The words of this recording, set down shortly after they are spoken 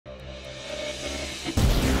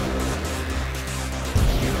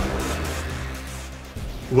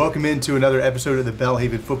Welcome into another episode of the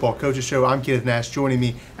Belhaven Football Coaches Show. I'm Kenneth Nash. Joining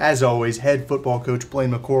me, as always, head football coach Blaine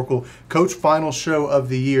McCorkle. Coach, final show of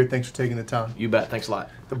the year. Thanks for taking the time. You bet. Thanks a lot.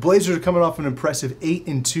 The Blazers are coming off an impressive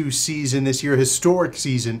 8-2 season this year, a historic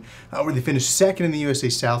season where they finished second in the USA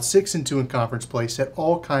South, 6-2 in conference play, set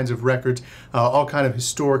all kinds of records, all kind of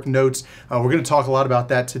historic notes. We're going to talk a lot about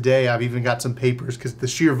that today. I've even got some papers because the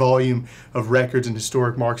sheer volume of records and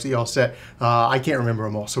historic marks that y'all set, I can't remember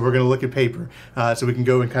them all. So we're going to look at paper so we can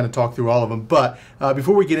go and kind of talk through all of them. But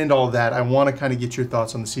before we get into all of that, I want to kind of get your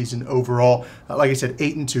thoughts on the season overall. Like I said,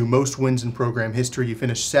 8-2, most wins in program history. You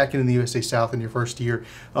finished second in the USA South in your first year.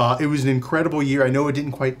 It was an incredible year. I know it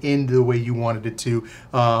didn't quite end the way you wanted it to,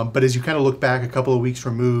 but as you kind of look back a couple of weeks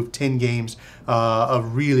removed, 10 games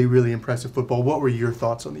of really, really impressive football, what were your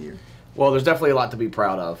thoughts on the year? Well, there's definitely a lot to be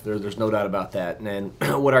proud of. There's no doubt about that. And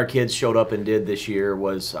what our kids showed up and did this year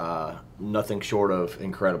was nothing short of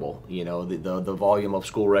incredible. You know, the volume of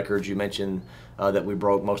school records you mentioned that we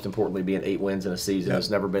broke, most importantly being 8 wins in a season,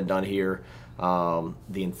 has never been done here.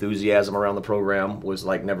 The enthusiasm around the program was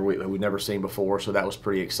like we've never seen before, so that was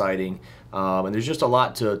pretty exciting. And there's just a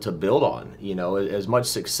lot to build on. You know, as much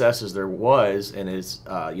success as there was, and as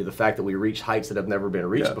the fact that we reached heights that have never been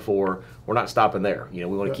reached before, we're not stopping there. You know,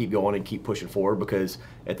 we want to keep going and keep pushing forward because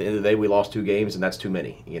at the end of the day, we lost 2 games, and that's too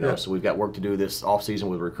many. You know, so we've got work to do this offseason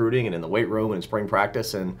with recruiting and in the weight room and in spring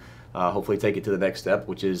practice, and hopefully take it to the next step,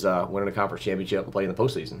 which is winning a conference championship and playing in the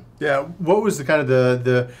postseason. Yeah, what was the kind of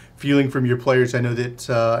the feeling from your players? I know that,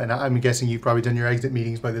 and I'm guessing you've probably done your exit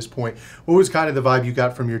meetings by this point. What was kind of the vibe you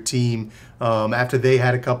got from your team after they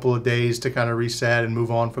had a couple of days to kind of reset and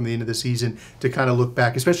move on from the end of the season to kind of look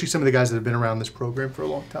back, especially some of the guys that have been around this program for a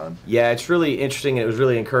long time? Yeah, it's really interesting, and it was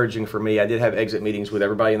really encouraging for me. I did have exit meetings with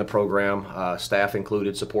everybody in the program, staff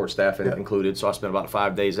included, support staff included, so I spent about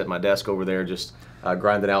 5 days at my desk over there just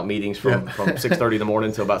grinding out meetings from 6:30 in the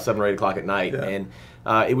morning until about 7 or 8 o'clock at night. And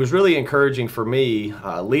it was really encouraging for me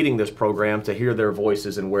leading this program to hear their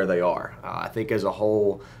voices and where they are. I think as a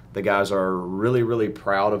whole, the guys are really, really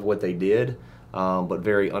proud of what they did, but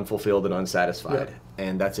very unfulfilled and unsatisfied.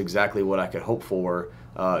 And that's exactly what I could hope for,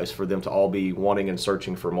 is for them to all be wanting and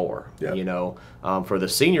searching for more. You know, for the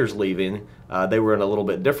seniors leaving, they were in a little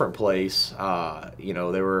bit different place. You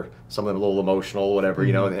know, they were, some of them a little emotional, whatever,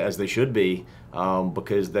 you know, as they should be.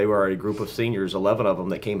 Because they were a group of seniors, 11 of them,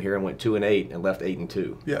 that came here and went 2-8 and left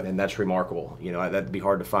 8-2. And that's remarkable. You know, that'd be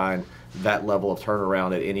hard to find that level of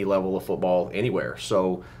turnaround at any level of football anywhere.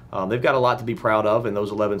 So they've got a lot to be proud of, and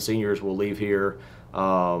those 11 seniors will leave here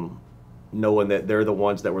knowing that they're the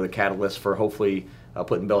ones that were the catalyst for hopefully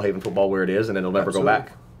putting Belhaven football where it is, and then it'll never go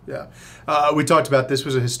back. We talked about this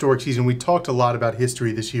was a historic season. We talked a lot about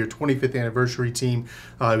history this year. 25th anniversary team.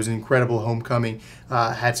 It was an incredible homecoming.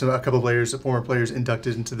 Had a couple of players, former players,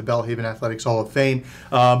 inducted into the Belhaven Athletics Hall of Fame.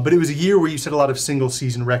 But it was a year where you set a lot of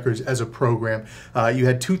single-season records as a program. You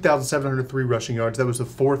had 2,703 rushing yards. That was the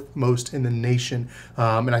 4th most in the nation.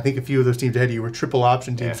 And I think a few of those teams ahead of you were triple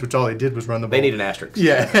option teams, which all they did was run the ball. They need an asterisk.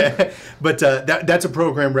 But that's a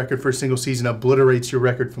program record for a single season. Obliterates your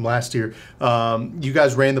record from last year. You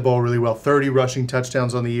guys ran the ball really well. 30 rushing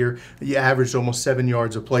touchdowns on the year. You averaged almost 7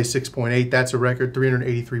 yards a play, 6.8. That's a record.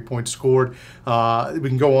 383 points scored. We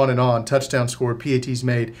can go on and on. Touchdowns scored, PATs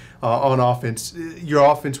made on offense. Your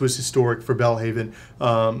offense was historic for Belhaven.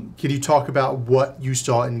 Can you talk about what you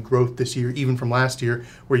saw in growth this year, even from last year,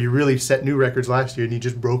 where you really set new records last year and you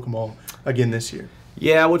just broke them all again this year?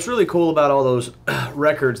 Yeah, what's really cool about all those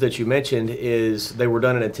records that you mentioned is they were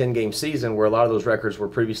done in a 10-game season, where a lot of those records were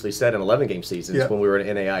previously set in 11-game seasons when we were an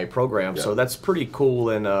NAIA program. So that's pretty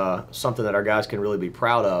cool, and something that our guys can really be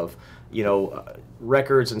proud of. You know,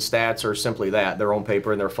 records and stats are simply that. They're on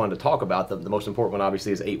paper and they're fun to talk about. The most important one,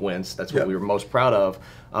 obviously, is 8 wins. That's what we were most proud of.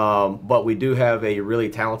 But we do have a really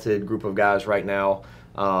talented group of guys right now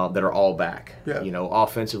that are all back. You know,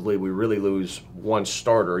 offensively, we really lose one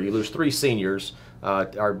starter. You lose 3 seniors.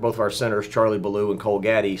 Both of our centers, Charlie Ballou and Cole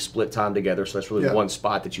Gaddy, split time together, so that's really one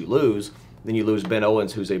spot that you lose. Then you lose Ben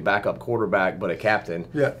Owens, who's a backup quarterback but a captain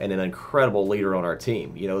and an incredible leader on our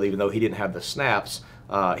team. You know, even though he didn't have the snaps,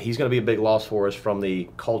 he's going to be a big loss for us from the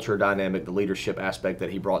culture dynamic, the leadership aspect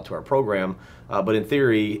that he brought to our program. But in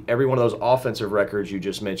theory, every one of those offensive records you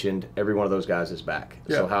just mentioned, every one of those guys is back.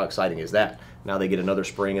 So how exciting is that? Now they get another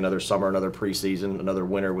spring, another summer, another preseason, another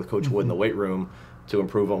winter with Coach Wood in the weight room to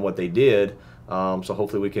improve on what they did. So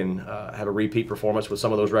hopefully we can have a repeat performance with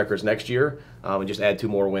some of those records next year and just add 2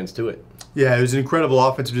 more wins to it. Yeah, it was an incredible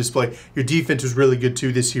offensive display. Your defense was really good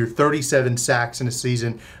too this year. 37 sacks in a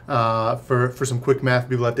season. For some quick math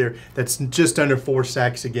people out there, that's just under 4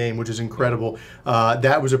 sacks a game, which is incredible.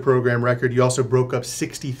 That was a program record. You also broke up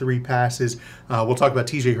 63 passes. We'll talk about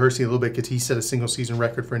TJ Hersey a little bit because he set a single season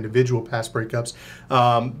record for individual pass breakups.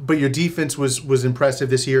 But your defense was impressive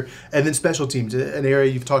this year. And then special teams, an area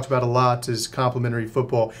you've talked about a lot, is complementary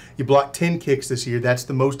football. You blocked 10 kicks this year. That's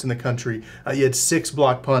the most in the country. You had 6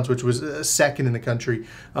 blocked punts, which was second in the country.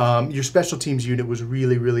 Your special teams unit was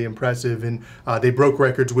really, really impressive, and they broke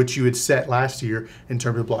records which you had set last year in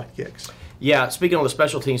terms of blocked kicks. Yeah, speaking on the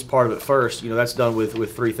special teams part of it first, that's done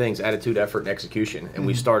with 3 things: attitude, effort, and execution. And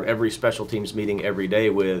we start every special teams meeting every day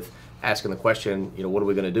with asking the question, what are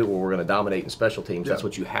we going to do? Well, we're going to dominate in special teams. That's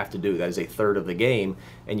what you have to do. That is a third of the game,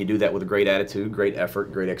 and you do that with a great attitude, great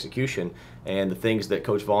effort, great execution. And the things that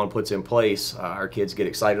Coach Vaughn puts in place, our kids get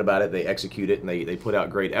excited about it, they execute it, and they put out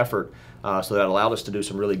great effort. So that allowed us to do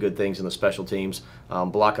some really good things in the special teams,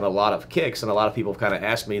 blocking a lot of kicks. And a lot of people have kind of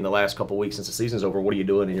asked me in the last couple of weeks since the season's over, what are you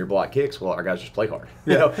doing in your block kicks? Well, our guys just play hard.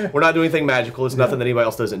 We're not doing anything magical. It's nothing that anybody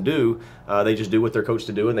else doesn't do. They just do what they're coached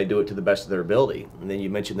to do, and they do it to the best of their ability. And then you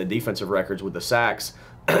mentioned the defensive records with the sacks.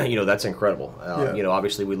 That's incredible.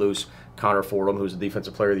 Obviously we lose Connor Fordham, who's the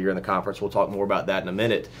defensive player of the year in the conference. We'll talk more about that in a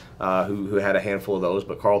minute, who had a handful of those.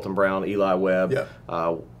 But Carlton Brown, Eli Webb,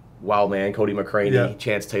 Wildman, Cody McCraney,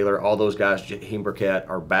 Chance Taylor, all those guys, Jaheim Burkett,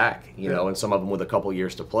 are back, and some of them with a couple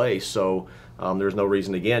years to play. So there's no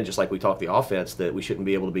reason, again, just like we talked the offense, that we shouldn't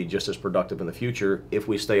be able to be just as productive in the future if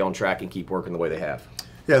we stay on track and keep working the way they have.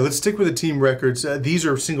 Yeah, let's stick with the team records. These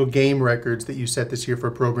are single game records that you set this year for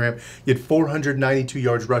a program. You had 492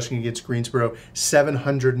 yards rushing against Greensboro,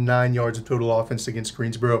 709 yards of total offense against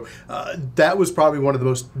Greensboro. That was probably one of the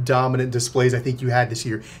most dominant displays I think you had this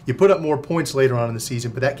year. You put up more points later on in the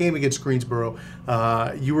season, but that game against Greensboro,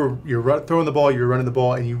 you were throwing the ball, you were running the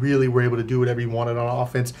ball, and you really were able to do whatever you wanted on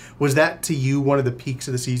offense. Was that to you one of the peaks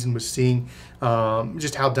of the season, was seeing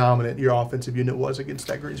just how dominant your offensive unit was against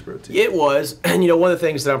that Greensboro team? It was. And one of the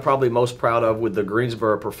things that I'm probably most proud of with the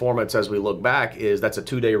Greensboro performance as we look back is that's a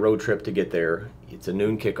 2-day road trip to get there. It's a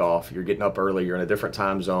noon kickoff. You're getting up early. You're in a different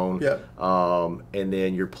time zone. And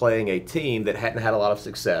then you're playing a team that hadn't had a lot of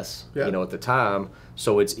success, at the time.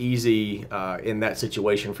 So it's easy in that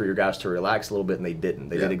situation for your guys to relax a little bit, and they didn't.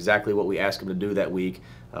 They did exactly what we asked them to do that week.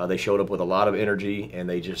 They showed up with a lot of energy, and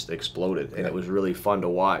they just exploded. And it was really fun to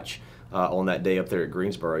watch on that day up there at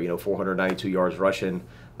Greensboro. 492 yards rushing.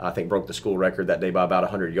 I think broke the school record that day by about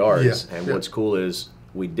 100 yards. What's cool is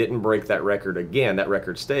we didn't break that record again. That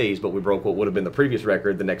record stays, but we broke what would have been the previous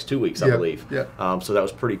record the next 2 weeks, I believe. So that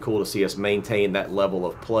was pretty cool to see us maintain that level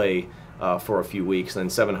of play for a few weeks. And then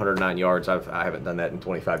 709 yards, I haven't done that in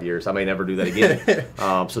 25 years. I may never do that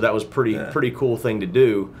again. So that was pretty cool thing to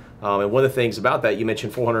do. And one of the things about that, you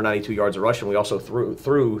mentioned 492 yards of rushing. We also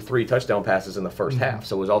threw 3 touchdown passes in the first half.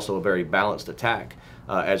 So it was also a very balanced attack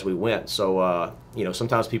as we went. So,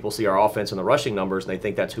 sometimes people see our offense and the rushing numbers and they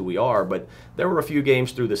think that's who we are. But there were a few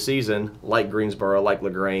games through the season, like Greensboro, like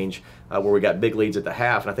LaGrange, where we got big leads at the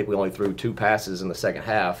half. And I think we only threw 2 passes in the second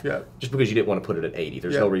half just because you didn't want to put it at 80.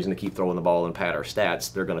 There's no reason to keep throwing the ball and pad our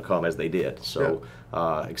stats. They're going to come as they did. So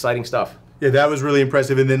exciting stuff. Yeah, that was really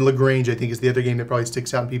impressive. And then LaGrange, I think, is the other game that probably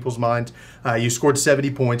sticks out in people's minds. You scored 70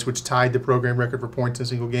 points, which tied the program record for points in a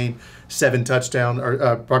single game. 10 touchdowns,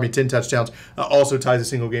 also ties the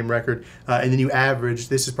single game record. And then you averaged,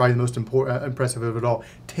 this is probably the most impressive of it all,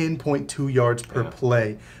 10.2 yards per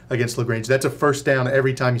play against LaGrange. That's a first down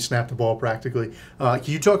every time you snap the ball practically. Can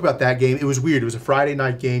you talk about that game? It was weird. It was a Friday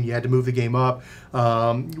night game. You had to move the game up.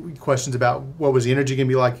 Questions about what was the energy going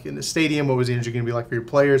to be like in the stadium, what was the energy going to be like for your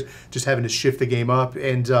players, just having to shift the game up,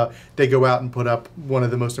 and they go out and put up one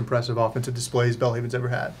of the most impressive offensive displays Belhaven's ever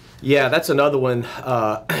had. Yeah, that's another one,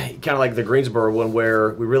 kind of like the Greensboro one,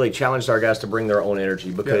 where we really challenged our guys to bring their own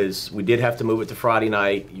energy because we did have to move it to Friday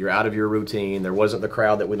night. You're out of your routine. There wasn't the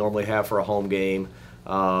crowd that we normally have for a home game.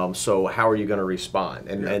 So how are you going to respond?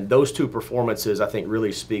 And those 2 performances, I think,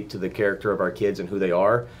 really speak to the character of our kids and who they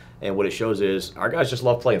are. And what it shows is our guys just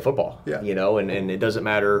love playing football, and it doesn't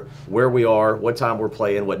matter where we are, what time we're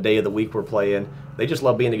playing, what day of the week we're playing. They just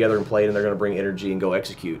love being together and playing, and they're going to bring energy and go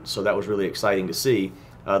execute. So that was really exciting to see.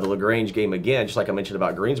 The LaGrange game, again, just like I mentioned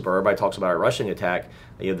about Greensboro, everybody talks about our rushing attack.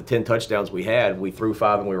 The 10 touchdowns we had, we threw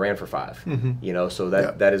 5 and we ran for 5. So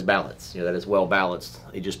that is balanced. That is well balanced.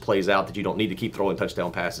 It just plays out that you don't need to keep throwing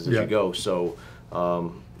touchdown passes as you go. So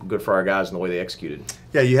good for our guys in the way they executed.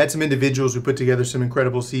 Yeah, you had some individuals who put together some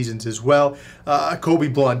incredible seasons as well. Colby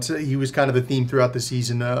Blunt, he was kind of the theme throughout the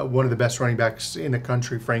season, one of the best running backs in the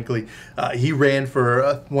country, frankly. He ran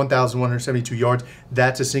for 1,172 yards.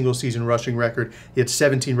 That's a single-season rushing record. He had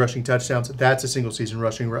 17 rushing touchdowns. That's a single-season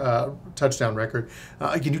rushing touchdown record.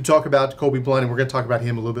 Can you talk about Colby Blunt? And we're going to talk about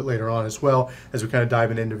him a little bit later on as well as we kind of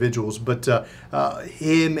dive into individuals. But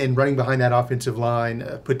him and running behind that offensive line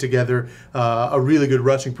put together a really good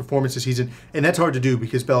rushing performance this season. And that's hard to do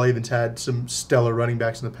because Belhaven's had some stellar running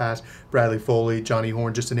backs in the past. Bradley Foley, Johnny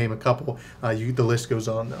Horn, just to name a couple. The list goes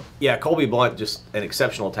on, though. Yeah, Colby Blunt, just an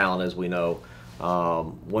exceptional talent, as we know.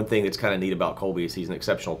 One thing that's kind of neat about Colby is he's an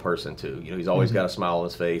exceptional person, too. He's always got a smile on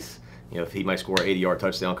his face. If he might score an 80-yard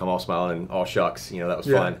touchdown, come off smiling and all shucks, that was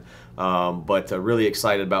fun. But really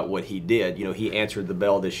excited about what he did. He answered the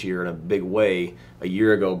bell this year in a big way. A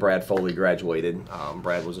year ago, Brad Foley graduated.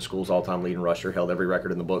 Brad was the school's all-time leading rusher, held every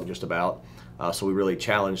record in the book just about. So we really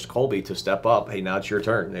challenged Colby to step up. Hey, now it's your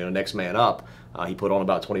turn. Next man up. He put on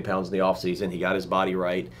about 20 pounds in the offseason. He got his body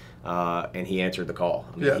right, and he answered the call.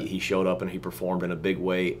 He showed up and he performed in a big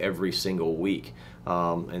way every single week.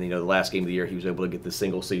 And the last game of the year, he was able to get the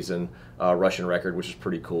single-season rushing record, which is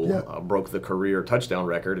pretty cool. Broke the career touchdown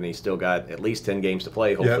record, and he's still got at least 10 games to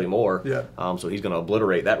play, hopefully more. So he's going to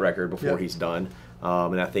obliterate that record before he's done.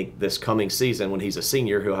 And I think this coming season, when he's a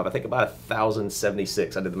senior, he'll have, I think, about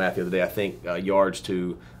 1,076. I did the math the other day. I think yards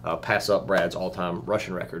to pass up Brad's all-time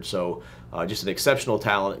rushing record. So just an exceptional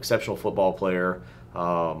talent, exceptional football player,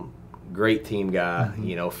 great team guy.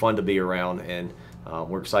 Fun to be around, and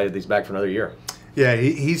we're excited that he's back for another year. Yeah,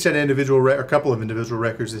 he set a couple of individual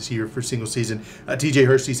records this year for single season. T.J.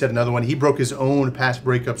 Hersey set another one. He broke his own pass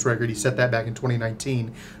breakups record. He set that back in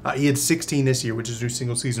 2019. He had 16 this year, which is a new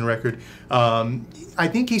single season record. I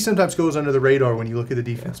think he sometimes goes under the radar when you look at the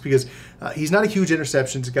defense because he's not a huge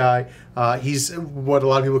interceptions guy. He's what a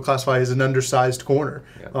lot of people classify as an undersized corner.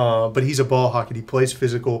 But he's a ball hawk. He plays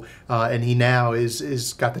physical, and he now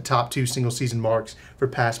is got the top 2 single season marks for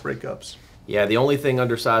pass breakups. Yeah, the only thing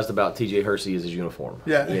undersized about T.J. Hersey is his uniform.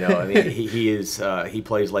 He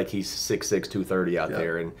plays like he's 6'6", 230 out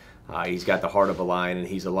there, and he's got the heart of a lion, and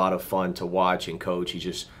he's a lot of fun to watch and coach. He's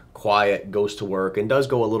just quiet, goes to work, and does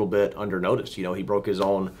go a little bit undernoticed. He broke his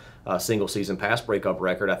own single-season pass breakup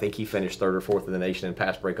record. I think he finished 3rd or 4th in the nation in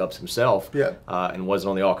pass breakups himself, and wasn't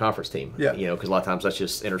on the all-conference team. Because a lot of times that's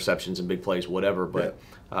just interceptions and big plays, whatever. But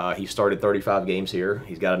he started 35 games here.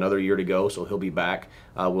 He's got another year to go, so he'll be back.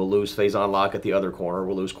 We'll lose Faison Locke at the other corner.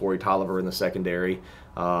 We'll lose Corey Tolliver in the secondary.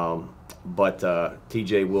 But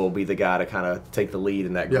TJ will be the guy to kind of take the lead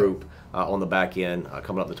in that group on the back end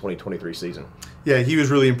coming up the 2023 season. Yeah, he was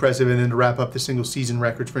really impressive. And then to wrap up the single-season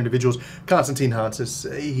records for individuals, Konstantin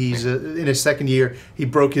Hansis, he's in his second year. He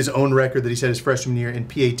broke his own record that he set his freshman year in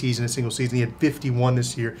PATs in a single season. He had 51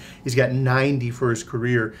 this year. He's got 90 for his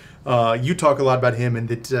career. You talk a lot about him, and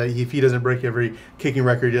that if he doesn't break every kicking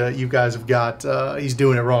record you guys have got, he's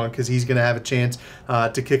doing it wrong because he's going to have a chance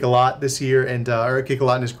to kick a lot this year and or kick a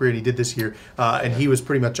lot in his career, and he did this year. And he was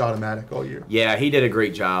pretty much automatic all year. Yeah, he did a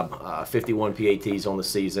great job. 51 PATs on the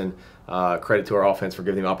season. Credit to our offense for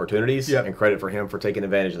giving him opportunities, and credit for him for taking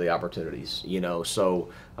advantage of the opportunities. So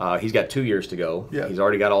he's got 2 years to go. He's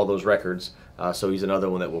already got all those records, so he's another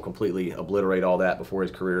one that will completely obliterate all that before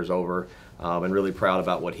his career is over. And really proud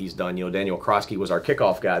about what he's done. Daniel Krosky was our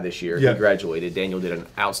kickoff guy this year. He graduated. Daniel did an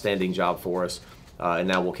outstanding job for us. And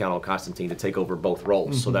now we'll count on Konstantin to take over both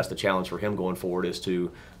roles. So that's the challenge for him going forward, is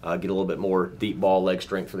to get a little bit more deep ball leg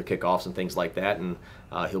strength for the kickoffs and things like that. And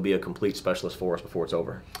he'll be a complete specialist for us before it's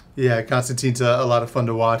over. Yeah, Konstantin's a lot of fun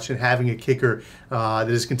to watch, and having a kicker that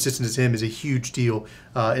is consistent as him is a huge deal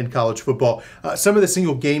in college football. Some of the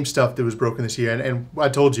single game stuff that was broken this year, and I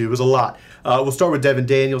told you it was a lot. We'll start with Devin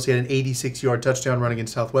Daniels. He had an 86-yard touchdown run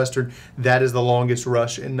against Southwestern. That is the longest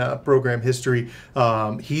rush in program history.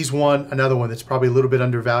 He's another one that's probably a little bit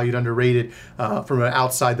undervalued, underrated from an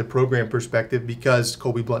outside the program perspective, because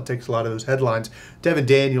Colby Blunt takes a lot of those headlines. Devin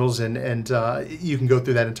Daniels, and you can go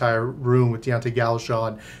through that entire room with Deontay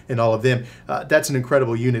Galashaw and all of them. That's an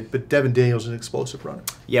incredible unit, but Devin Daniels is an explosive runner.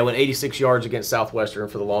 Yeah, went 86 yards against Southwestern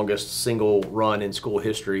for the longest single run in school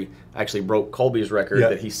history. Actually broke Colby's record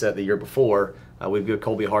that he set the year before. We've given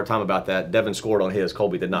Colby a hard time about that. Devin scored on his.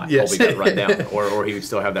 Colby did not. Colby got run down, or he would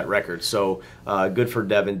still have that record. So good for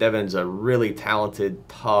Devin. Devin's a really talented,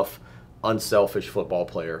 tough, unselfish football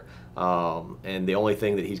player. And the only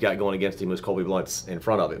thing that he's got going against him is Colby Blunt's in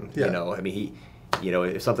front of him.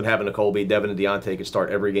 if something happened to Colby, Devin and Deontay could start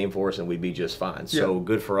every game for us and we'd be just fine. So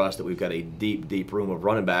good for us that we've got a deep, deep room of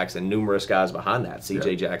running backs and numerous guys behind that.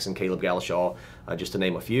 C.J. Jackson, Caleb Galashaw, just to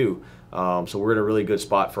name a few. So we're in a really good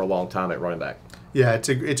spot for a long time at running back. Yeah,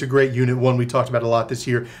 it's a great unit, one we talked about a lot this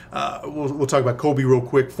year. We'll talk about Colby real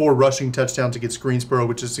quick. 4 rushing touchdowns against Greensboro,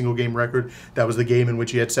 which is a single-game record. That was the game in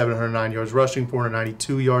which he had 709 yards rushing,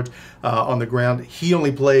 492 yards on the ground. He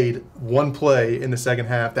only played 1 play in the second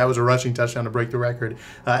half. That was a rushing touchdown to break the record.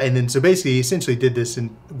 And then, so basically, he essentially did this in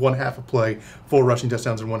 1/2 a play, 4 rushing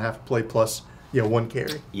touchdowns in 1/2 a play plus 1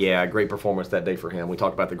 carry. Yeah, great performance that day for him. We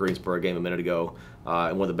talked about the Greensboro game a minute ago.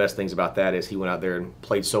 And one of the best things about that is he went out there and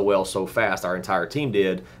played so well, so fast, our entire team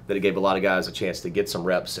did, that it gave a lot of guys a chance to get some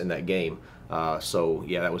reps in that game. So,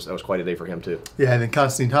 yeah, that was quite a day for him, too. Yeah, and then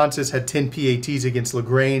Constantine Hansis had 10 PATs against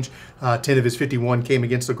LaGrange. 10 of his 51 came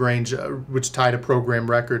against LaGrange, which tied a program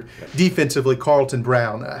record. Defensively, Carlton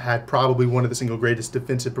Brown had probably one of the single greatest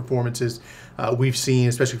defensive performances we've seen,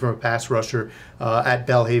 especially from a pass rusher at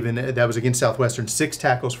Belhaven. That was against Southwestern. 6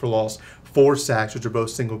 tackles for loss, 4 sacks, which are both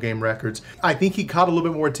single-game records. I think he caught a little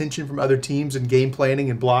bit more attention from other teams in game planning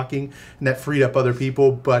and blocking, and that freed up other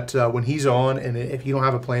people. But when he's on, and if you don't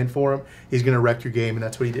have a plan for him, he's going to wreck your game, and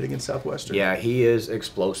that's what he did against Southwestern. Yeah, he is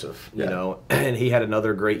explosive, you know, and he had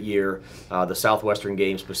another great year. The Southwestern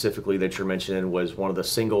game specifically that you're mentioning was one of the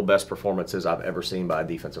single best performances I've ever seen by a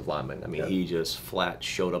defensive lineman. I mean, he just flat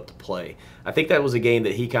showed up to play. I think that was a game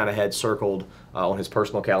that he kind of had circled on his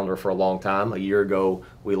personal calendar for a long time. A year ago,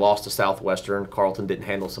 we lost to Southwestern. Carlton didn't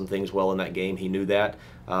handle some things well in that game. He knew that.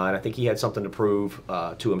 And I think he had something to prove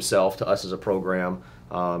to himself, to us as a program,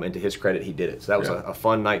 and to his credit, he did it. So that was a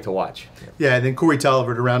fun night to watch. Yeah, and then Corey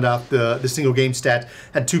Tolliver, to round out the single game stat,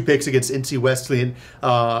 had 2 picks against NC Wesleyan.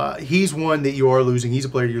 He's one that you are losing. He's a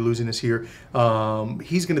player you're losing this year.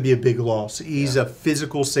 He's going to be a big loss. He's a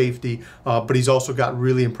physical safety, but he's also got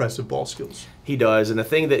really impressive ball skills. He does, and the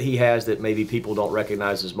thing that he has that maybe people don't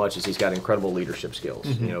recognize as much is he's got incredible leadership skills.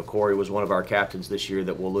 You know, Corey was one of our captains this year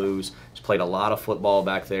that we'll lose. He's played a lot of football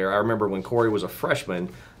back there. I remember when Corey was a freshman,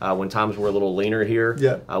 when times were a little leaner here.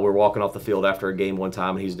 We were walking off the field after a game one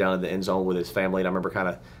time, and he's down in the end zone with his family, and I remember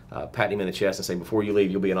kind of patting him in the chest and saying, before you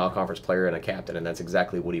leave, you'll be an all-conference player and a captain, and that's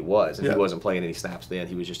exactly what he was. And he wasn't playing any snaps then.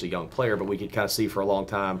 He was just a young player, but we could kind of see for a long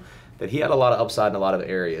time that he had a lot of upside in a lot of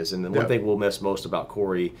areas. And the one thing we'll miss most about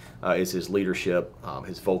Corey is his leadership,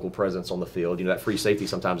 his vocal presence on the field. You know, that free safety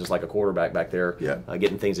sometimes is like a quarterback back there,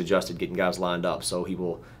 getting things adjusted, getting guys lined up. So he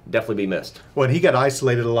will definitely be missed. Well, and he got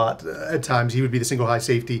isolated a lot at times. He would be the single high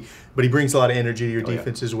safety, but he brings a lot of energy to your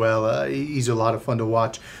defense as well. He's a lot of fun to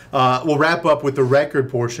watch. We'll wrap up with the record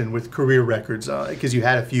portion with career records because you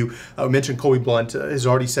had a few. I mentioned Colby Blunt has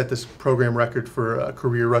already set this program record for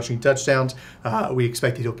career rushing touchdowns. We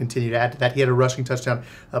expect that he'll continue to add to that. He had a rushing touchdown,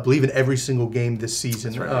 I believe, in every single game this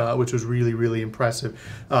season, which was really, really impressive.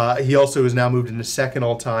 He also has now moved into second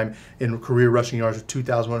all-time in career rushing yards with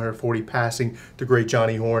 2,140 passing, the great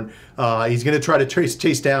Johnny Horn. He's going to try to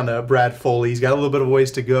chase down Brad Foley. He's got a little bit of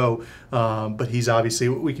ways to go, but he's obviously,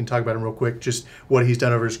 we can talk about him real quick, just what he's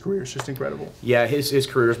done over his career is just incredible. Yeah, his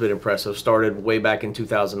career's been impressive. Started way back in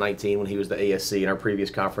 2019 when he was the ASC in our previous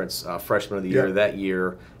conference, freshman of the year that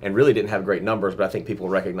year, and really didn't have great numbers, but I think people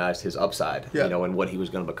recognized his upside, you know, and what he was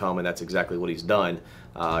going to become, and that's exactly what he's done.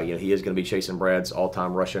 You know, he is going to be chasing Brad's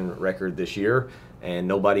all-time rushing record this year, and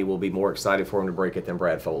nobody will be more excited for him to break it than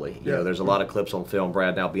Brad Foley. You know, there's a lot of clips on film,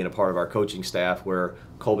 Brad now being a part of our coaching staff, where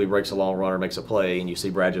Colby breaks a long run or makes a play, and you see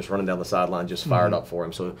Brad just running down the sideline, just fired up for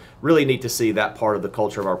him. So really neat to see that part of the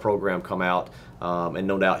culture of our program come out, and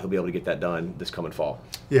no doubt he'll be able to get that done this coming fall.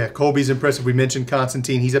 Yeah, Colby's impressive. We mentioned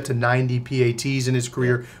Constantine. He's up to 90 PATs in his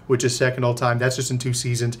career, which is second all-time. That's just in 2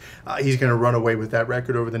 seasons. He's going to run away with that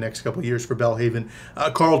record over the next couple of years for Belhaven.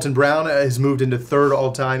 Carlton Brown has moved into third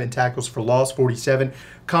all-time in tackles for loss, 47.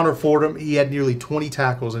 Connor Fordham, he had nearly 20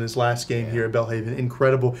 tackles in his last game here at Belhaven.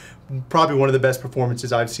 Incredible. Probably one of the best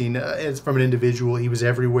performances I've seen from an individual. He was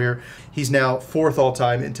everywhere. He's now fourth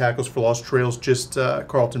all-time in tackles for loss, trails just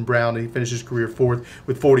Carlton Brown. He finished his career fourth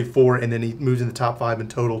with 44, and then he moves in the top 5 in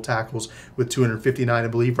total tackles with 259, I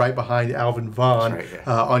believe, right behind Alvin Vaughn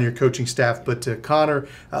on your coaching staff. But Connor,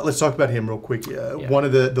 let's talk about him real quick. One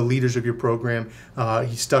of the leaders of your program.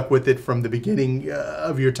 He stuck with it from the beginning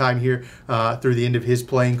of your time here through the end of his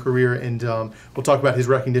playing career, and we'll talk about his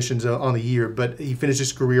recognitions on the year, but he finished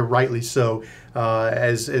his career rightly so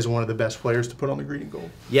as one of the best players to put on the green and gold.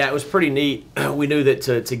 Yeah, it was pretty neat. We knew that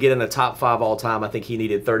to get in the top 5 all-time, I think he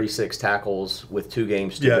needed 36 tackles with 2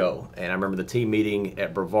 games to go. And I remember the team meeting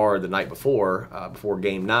at Brevard the night before, before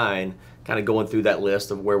Game 9, kind of going through that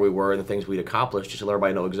list of where we were and the things we'd accomplished, just to let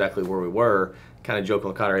everybody know exactly where we were. Kind of joking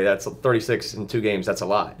with Connor, hey, that's 36 in 2 games, that's a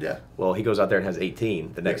lot. Yeah. Well, he goes out there and has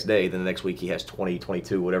 18 the next day, then the next week he has 20,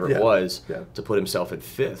 22, whatever Yeah. it was, Yeah. to put himself at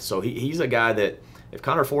 5th. So he's a guy that, if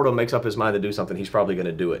Connor Fordham makes up his mind to do something, he's probably going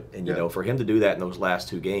to do it. And, you know, for him to do that in those last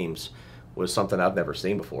 2 games was something I've never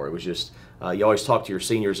seen before. It was just, you always talk to your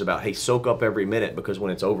seniors about, hey, soak up every minute, because when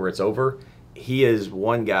it's over, it's over. He is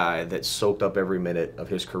one guy that soaked up every minute of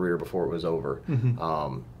his career before it was over.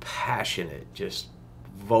 Passionate, just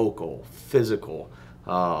vocal, physical,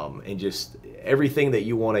 and just everything that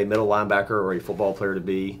you want a middle linebacker or a football player to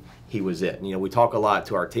be, he was it. And, you know, we talk a lot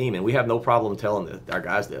to our team, and we have no problem telling our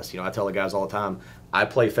guys this. You know, I tell the guys all the time, I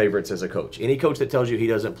play favorites as a coach. Any coach that tells you he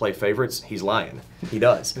doesn't play favorites, he's lying. He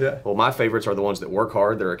does. Yeah. Well, my favorites are the ones that work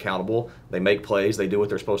hard, they're accountable, they make plays, they do what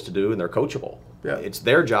they're supposed to do, and they're coachable. Yeah. It's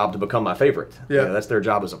their job to become my favorite. Yeah. You know, that's their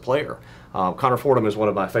job as a player. Connor Fordham is one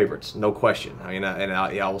of my favorites, no question. I mean,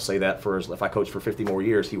 I will say that if I coach for 50 more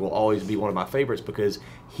years, he will always be one of my favorites, because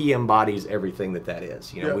he embodies everything that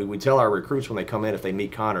is. You know, we tell our recruits when they come in, if they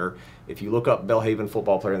meet Connor, if you look up Belhaven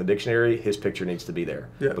football player in the dictionary, his picture needs to be there,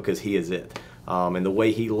 because he is it. And the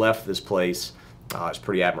way he left this place is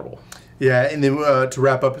pretty admirable. Yeah, and then to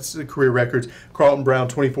wrap up his career records, Carlton Brown,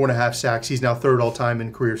 24.5 sacks. He's now 3rd all-time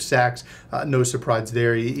in career sacks. No surprise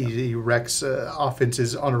there. He wrecks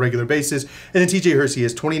offenses on a regular basis. And then T.J. Hersey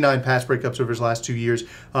has 29 pass breakups over his last 2 years.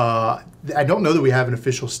 I don't know that we have an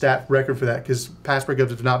official stat record for that, because pass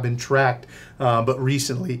breakups have not been tracked, but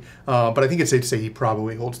recently. But I think it's safe to say he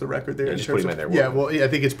probably holds the record there. Yeah, just put him in there. Yeah, well, I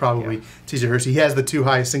think it's probably T.J. Hersey. He has the 2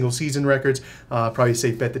 highest single-season records. Probably a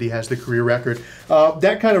safe bet that he has the career record.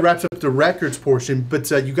 That kind of wraps up the records portion,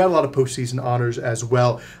 but you got a lot of postseason honors as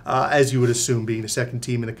well, as you would assume, being the 2nd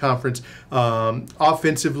team in the conference.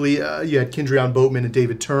 Offensively, you had Kendrion Boatman and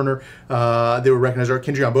David Turner. They were recognized.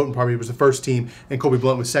 Kendrion Boatman probably was the 1st team, and Colby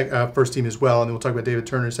Blunt was 1st team as well, and then we'll talk about David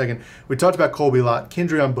Turner in a second. We talked about Colby a lot.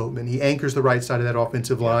 Kendrion Boatman, he anchors the right side of that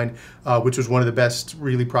offensive line, which was one of the best,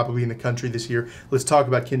 really, probably in the country this year. Let's talk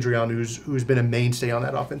about Kendrion, who's been a mainstay on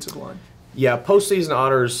that offensive line. Yeah, postseason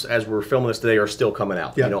honors, as we're filming this today, are still coming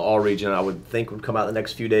out. Yeah. You know, all region, I would think, would come out in the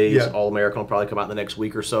next few days. Yeah. All-American will probably come out in the next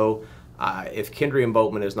week or so. If Kendrion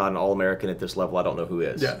Boatman is not an All-American at this level, I don't know who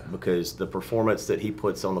is. Yeah. Because the performance that he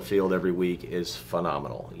puts on the field every week is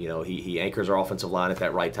phenomenal. You know, he anchors our offensive line at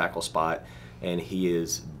that right tackle spot, and he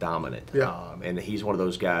is dominant. Yeah. And he's one of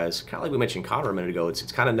those guys, kind of like we mentioned Connor a minute ago,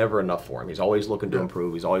 it's kind of never enough for him. He's always looking to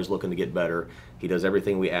improve. He's always looking to get better. He does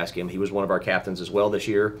everything we ask him. He was one of our captains as well this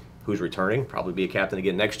year, who's returning, probably be a captain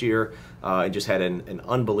again next year, and just had an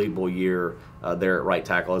unbelievable year there at right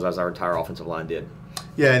tackle, as our entire offensive line did.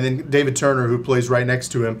 Yeah, and then David Turner, who plays right next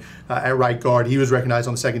to him at right guard, he was recognized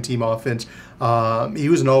on the 2nd team offense. He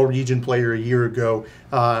was an all-region player a year ago.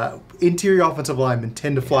 Interior offensive linemen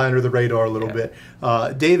tend to fly under the radar a little bit.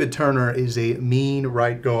 David Turner is a mean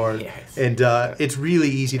right guard, and it's really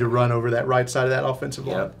easy to run over that right side of that offensive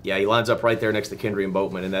line. Yeah, he lines up right there next to Kendrion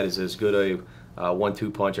Boatman, and that is as good a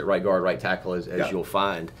 1-2 punch at right guard, right tackle as you'll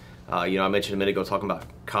find. You know, I mentioned a minute ago talking about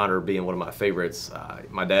Connor being one of my favorites.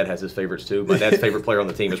 My dad has his favorites too. My dad's favorite player on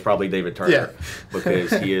the team is probably David Turner, because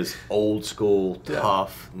he is old school,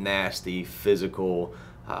 tough, nasty, physical.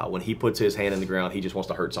 When he puts his hand in the ground, he just wants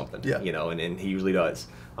to hurt something. You know, and he usually does.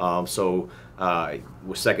 So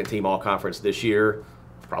with 2nd team all conference this year,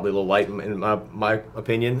 probably a little light in my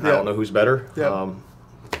opinion. I don't know who's better.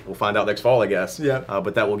 We'll find out next fall, I guess.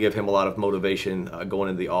 But that will give him a lot of motivation going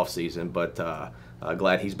into the off season. But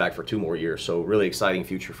glad he's back for 2 more years. So really exciting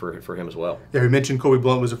future for him as well. Yeah, we mentioned Colby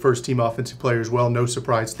Blunt was a 1st team offensive player as well. No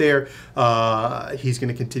surprise there. He's going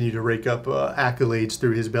to continue to rake up accolades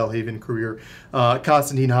through his Belhaven career.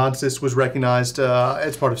 Constantine Hansis was recognized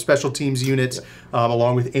as part of special teams units,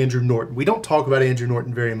 along with Andrew Norton. We don't talk about Andrew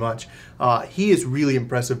Norton very much. He is really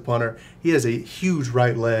impressive punter. He has a huge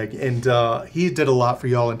right leg, and he did a lot for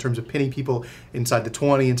y'all in terms of pinning people inside the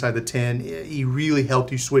 20, inside the 10. He really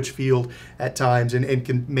helped you switch field at times and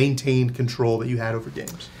can maintain control that you had over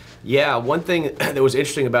games. Yeah, one thing that was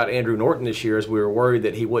interesting about Andrew Norton this year is we were worried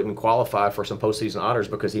that he wouldn't qualify for some postseason honors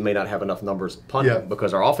because he may not have enough numbers punting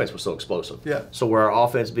because our offense was so explosive. So where our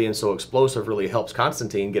offense being so explosive really helps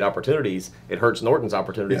Constantine get opportunities, it hurts Norton's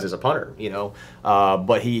opportunities as a punter, you know.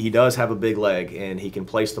 But he does have a big leg, and he can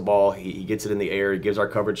place the ball. He gets it in the air. He gives our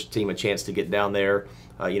coverage team a chance to get down there.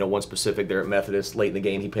 You know, one specific there at Methodist, late in the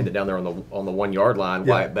game, he pinned it down there on the 1 yard line.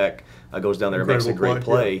 Wyatt Beck goes down there and makes a great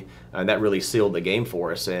play. And that really sealed the game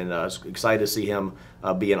for us. And I was excited to see him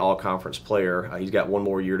be an all-conference player. He's got one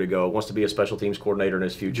more year to go. Wants to be a special teams coordinator in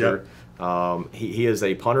his future. Yep. He is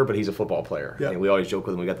a punter, but he's a football player. Yep. And we always joke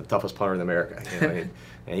with him, we got the toughest punter in America. You know,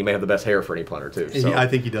 and he may have the best hair for any punter, too. So, I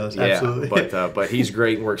think he does, absolutely. But he's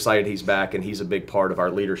great, and we're excited he's back, and he's a big part of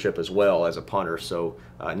our leadership as well as a punter. So,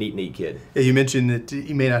 neat kid. Yeah, you mentioned that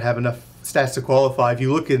he may not have enough stats to qualify. If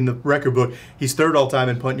you look in the record book, he's third all-time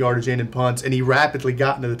in punt yardage and in punts, and he rapidly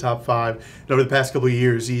got into the top 5. And over the past couple of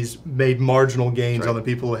years, he's made marginal gains on the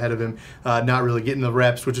people ahead of him, not really getting the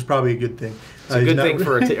reps, which is probably a good thing. It's a good thing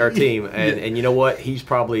for our team, and you know what? He's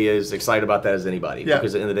probably as excited about that as anybody,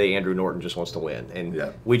 because at the end of the day, Andrew Norton just wants to win.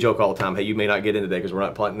 And we joke all the time, hey, you may not get in today because we're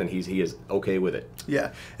not punting, and he is okay with it.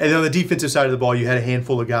 Yeah, and on the defensive side of the ball, you had a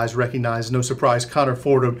handful of guys recognized. No surprise, Connor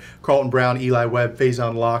Fordham, Carlton Brown, Eli Webb,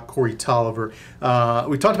 Faison Locke, Corey Tolliver.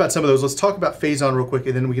 We talked about some of those. Let's talk about Faison real quick,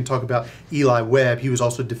 and then we can talk about Eli Webb. He was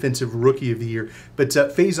also Defensive Rookie of the Year. But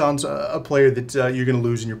Faison's a player that you're going to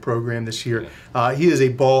lose in your program this year. He is a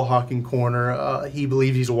ball-hawking corner. He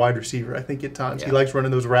believes he's a wide receiver, I think, at times. He likes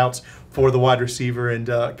running those routes for the wide receiver and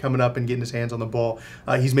coming up and getting his hands on the ball.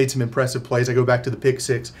 He's made some impressive plays. I go back to the pick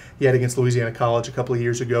six he had against Louisiana College a couple of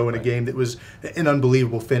years ago in a game that was an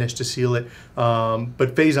unbelievable finish to seal it.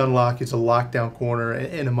 But Faison Locke is a lockdown corner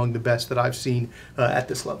and among the best that I've seen at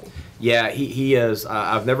this level. Yeah, he is.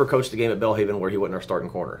 I've never coached a game at Belhaven where he wasn't our starting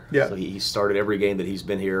corner. Yeah. So he started every game that he's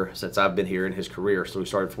been here since I've been here in his career. So he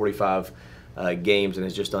started 45 games and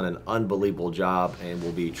has just done an unbelievable job and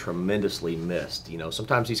will be tremendously missed. You know,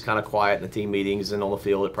 sometimes he's kind of quiet in the team meetings and on the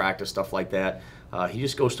field at practice, stuff like that. He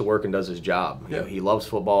just goes to work and does his job. You know, he loves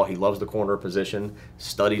football. He loves the corner position,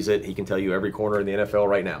 studies it. He can tell you every corner in the NFL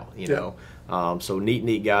right now, you know. So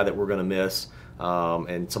neat guy that we're going to miss.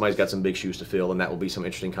 And somebody's got some big shoes to fill, and that will be some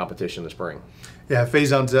interesting competition in the spring. Yeah,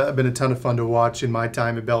 Faison's been a ton of fun to watch in my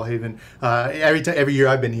time at Belhaven. Every year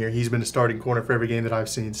I've been here, he's been a starting corner for every game that I've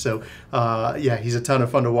seen. So, yeah, he's a ton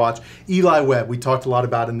of fun to watch. Eli Webb, we talked a lot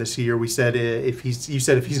about him this year. We said if he's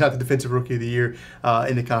not the Defensive Rookie of the Year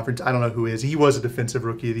in the conference, I don't know who is. He was a Defensive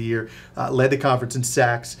Rookie of the Year, led the conference in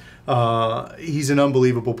sacks. He's an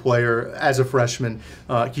unbelievable player as a freshman.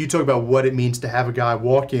 Can you talk about what it means to have a guy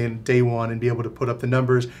walk in day one and be able to put up the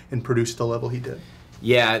numbers and produce the level he did?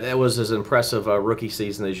 Yeah, that was as impressive a rookie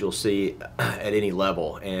season as you'll see at any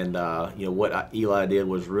level. And, you know, what Eli did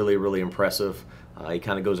was really impressive. He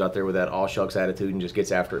kind of goes out there with that all-shucks attitude and just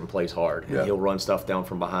gets after it and plays hard. And he'll run stuff down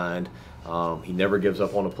from behind. He never gives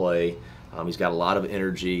up on a play. He's got a lot of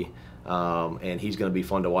energy. And he's going to be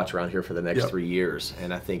fun to watch around here for the next 3 years.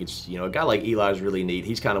 And I think it's, you know, a guy like Eli is really neat.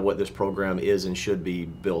 He's kind of what this program is and should be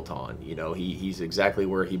built on. You know, he's exactly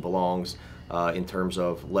where he belongs in terms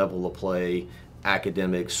of level of play,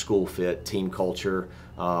 academics, school fit, team culture.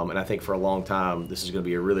 And I think for a long time, this is going to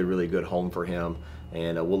be a really good home for him.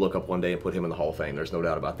 And we'll look up one day and put him in the Hall of Fame. There's no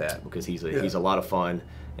doubt about that, because he's a lot of fun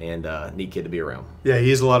and neat kid to be around. Yeah, he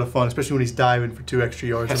is a lot of fun, especially when he's diving for 2 extra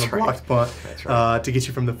yards on a blocked punt to get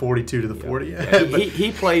you from the 42 to the 40. Yeah.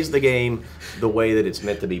 He plays the game the way that it's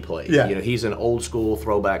meant to be played. Yeah. You know, he's an old school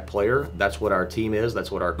throwback player. That's what our team is. That's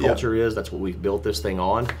what our culture is. That's what we've built this thing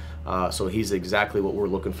on. So he's exactly what we're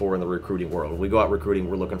looking for in the recruiting world. When we go out recruiting,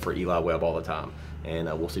 we're looking for Eli Webb all the time. And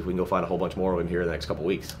we'll see if we can go find a whole bunch more of him here in the next couple of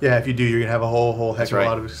weeks. Yeah, if you do, you're going to have a whole heck of a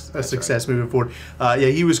lot of success moving forward. Yeah,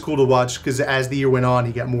 he was cool to watch because as the year went on,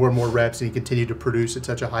 he got more and more reps and he continued to produce at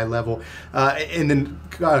such a high level. And then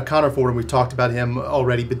Connor Fordham, we've talked about him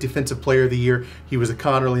already, but Defensive Player of the Year, he was a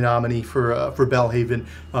Connerly nominee for Belhaven.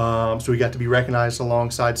 So he got to be recognized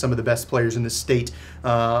alongside some of the best players in the state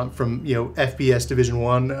from, you know, FBS Division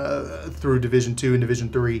I through Division II and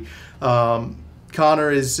Division III.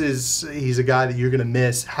 Connor he's a guy that you're going to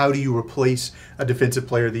miss. How do you replace a Defensive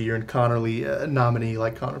Player of the Year and Connerly nominee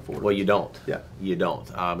like Connor Fordham? Well, you don't. Yeah, you don't.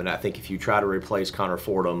 And I think if you try to replace Connor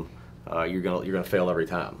Fordham, you're gonna fail every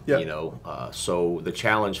time. Yeah. You know. So the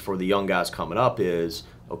challenge for the young guys coming up is,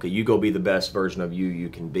 okay, you go be the best version of you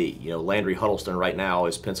can be. You know, Landry Huddleston right now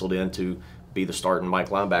is penciled in to be the starting Mike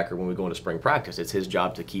linebacker when we go into spring practice. It's his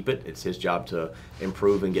job to keep it. It's his job to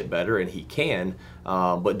improve and get better, and he can,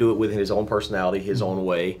 but do it with his own personality, his own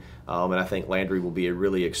way. And I think Landry will be a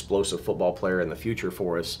really explosive football player in the future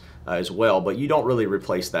for us as well. But you don't really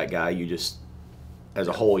replace that guy. You just, as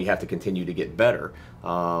a whole, you have to continue to get better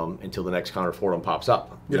until the next Connor Fordham pops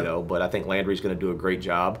up. You know, but I think Landry's going to do a great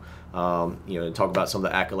job. You know, and talk about some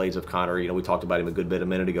of the accolades of Connor. You know, we talked about him a good bit a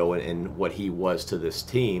minute ago, and what he was to this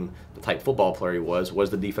team, the type football player he was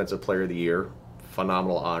the Defensive Player of the Year,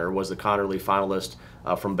 phenomenal honor, was the Connerly finalist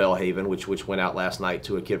from Belhaven, which went out last night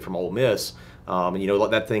to a kid from Ole Miss. And you know,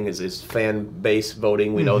 that thing is fan base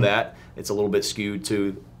voting, we know that. it's a little bit skewed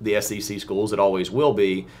to the SEC schools. It always will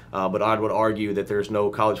be. But I would argue that there's no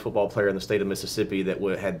college football player in the state of Mississippi that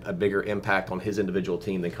would had a bigger impact on his individual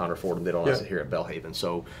team than Connor Fordham did on us here at Belhaven.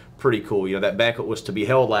 So pretty cool. You know, that banquet was to be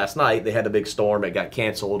held last night. They had a big storm. It got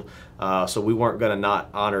canceled. So we weren't going to not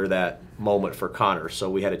honor that moment for Connor.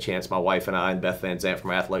 So we had a chance, my wife and I and Beth Van Zant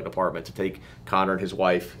from our athletic department, to take Connor and his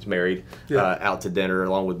wife, he's married, out to dinner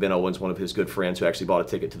along with Ben Owens, one of his good friends who actually bought a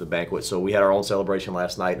ticket to the banquet. So we had our own celebration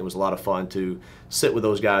last night, and it was a lot of fun to sit with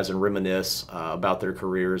those guys and reminisce about their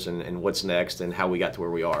careers and what's next and how we got to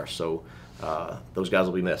where we are. So those guys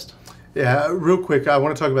will be missed. Yeah, real quick, I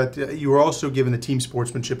want to talk about, you were also given the Team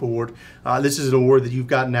Sportsmanship Award. This is an award that you've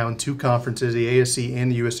gotten now in 2 conferences, the ASC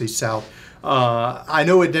and the USA South. I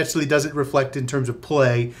know it necessarily doesn't reflect in terms of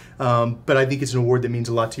play, but I think it's an award that means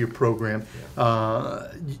a lot to your program.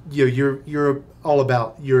 You're all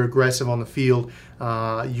about, you're aggressive on the field.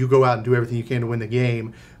 You go out and do everything you can to win the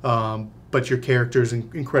game. But your character is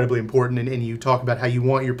incredibly important, and you talk about how you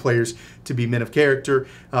want your players to be men of character,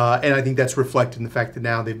 and I think that's reflected in the fact that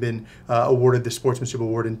now they've been awarded the Sportsmanship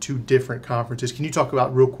Award in 2 different conferences. Can you talk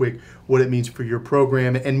about real quick what it means for your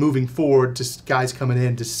program and moving forward to guys coming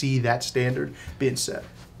in to see that standard being set?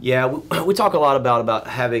 Yeah, we talk a lot about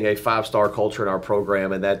having a 5-star culture in our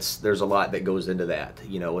program, and there's a lot that goes into that.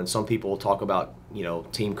 You know, and some people talk about, you know,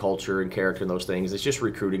 team culture and character and those things. It's just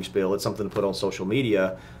recruiting spiel. It's something to put on social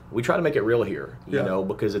media. We try to make it real here, you know,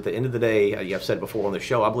 because at the end of the day, I've said it before on the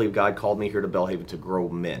show, I believe God called me here to Belhaven to grow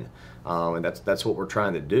men, and that's what we're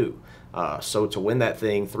trying to do. So to win that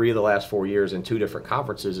thing 3 of the last 4 years in 2 different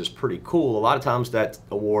conferences is pretty cool. A lot of times that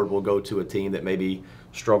award will go to a team that maybe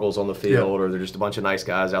struggles on the field, or they're just a bunch of nice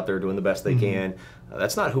guys out there doing the best they can.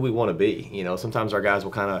 That's not who we want to be. You know, sometimes our guys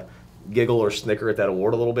will kind of giggle or snicker at that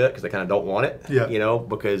award a little bit because they kind of don't want it, you know,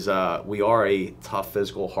 because we are a tough,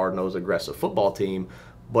 physical, hard-nosed, aggressive football team.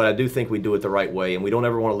 But I do think we do it the right way, and we don't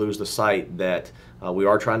ever want to lose the sight that we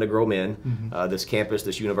are trying to grow men. This campus,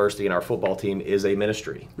 this university, and our football team is a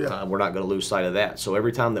ministry. We're not going to lose sight of that. So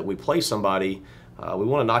every time that we play somebody, we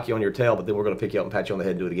want to knock you on your tail, but then we're going to pick you up and pat you on the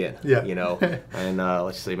head and do it again. You know, and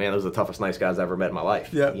let's say, man, those are the toughest, nice guys I've ever met in my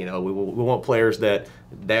life. You know, we want players that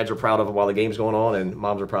dads are proud of them while the game's going on, and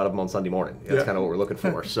moms are proud of them on Sunday morning. That's kind of what we're looking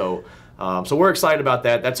for. So. So we're excited about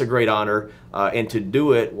that. That's a great honor, and to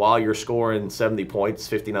do it while you're scoring 70 points,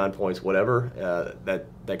 59 points, whatever, that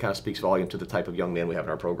kind of speaks volume to the type of young men we have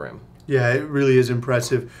in our program. Yeah, it really is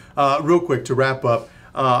impressive. Real quick to wrap up,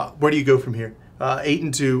 where do you go from here?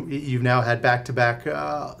 8-2. You've now had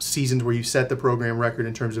back-to-back seasons where you set the program record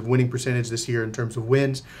in terms of winning percentage this year, in terms of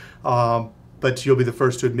wins. But you'll be the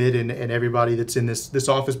first to admit, and everybody that's in this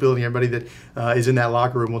office building, everybody that is in that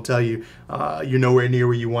locker room will tell you, you're nowhere near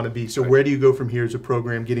where you want to be. So where do you go from here as a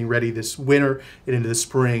program getting ready this winter and into the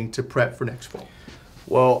spring to prep for next fall?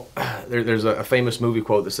 Well, there's a famous movie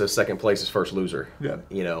quote that says second place is first loser.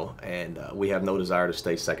 You know, and we have no desire to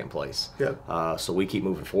stay second place. So we keep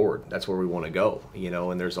moving forward. That's where we want to go, you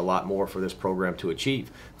know, and there's a lot more for this program to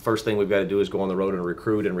achieve. First thing we've got to do is go on the road and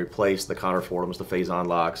recruit and replace the Connor Fordhams, the Faison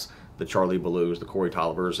Locks, the Charlie Balloos, the Corey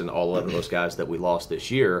Tollivers, and all of those guys that we lost this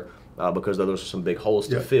year because those are some big holes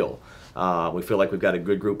to fill. We feel like we've got a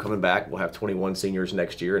good group coming back. We'll have 21 seniors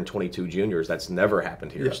next year and 22 juniors. That's never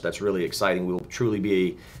happened here, so that's really exciting. We'll truly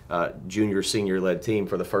be a junior-senior-led team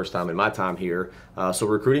for the first time in my time here. So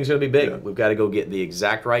recruiting's going to be big. We've got to go get the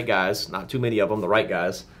exact right guys, not too many of them, the right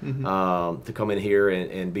guys, to come in here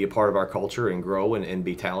and be a part of our culture and grow and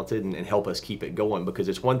be talented and help us keep it going, because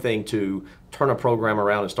it's one thing to turn a program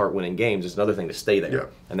around and start winning games. It's another thing to stay there,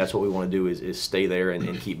 and that's what we want to do is stay there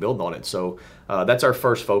and keep building on it. So that's our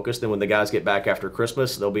first focus. Then when the guys get back after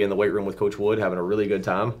Christmas, they'll be in the weight room with Coach Wood having a really good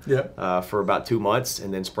time for about 2 months,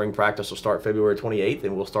 and then spring practice will start February 28th,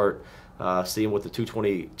 and we'll start seeing what the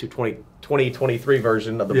 2023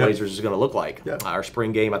 version of the Blazers is going to look like. Our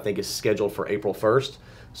spring game, I think, is scheduled for April 1st,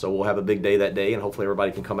 so we'll have a big day that day, and hopefully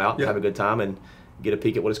everybody can come out and have a good time and get a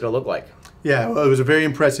peek at what it's going to look like. Yeah, well, it was a very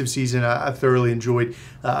impressive season. I thoroughly enjoyed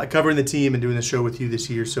covering the team and doing the show with you this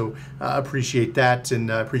year, so I appreciate that,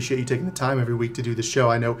 and I appreciate you taking the time every week to do the show.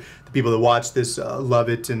 I know the people that watch this love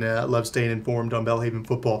it and love staying informed on Belhaven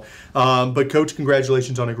football. But, Coach,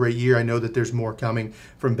 congratulations on a great year. I know that there's more coming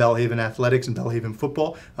from Belhaven athletics and Belhaven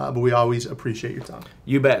football, but we always appreciate your time.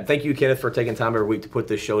 You bet. Thank you, Kenneth, for taking time every week to put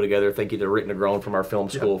this show together. Thank you to Rick Negron from our film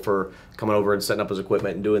school for coming over and setting up his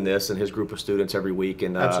equipment and doing this, and his group of students every week.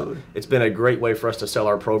 And it's been a great way for us to sell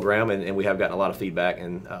our program, and we have gotten a lot of feedback,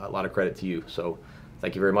 and a lot of credit to you. So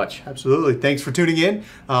thank you very much. Absolutely. Thanks for tuning in.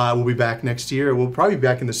 We'll be back next year. We'll probably be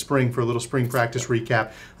back in the spring for a little spring practice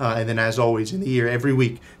recap. And then, as always, in the year, every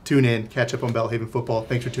week, tune in, catch up on Belhaven football.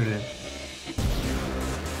 Thanks for tuning in.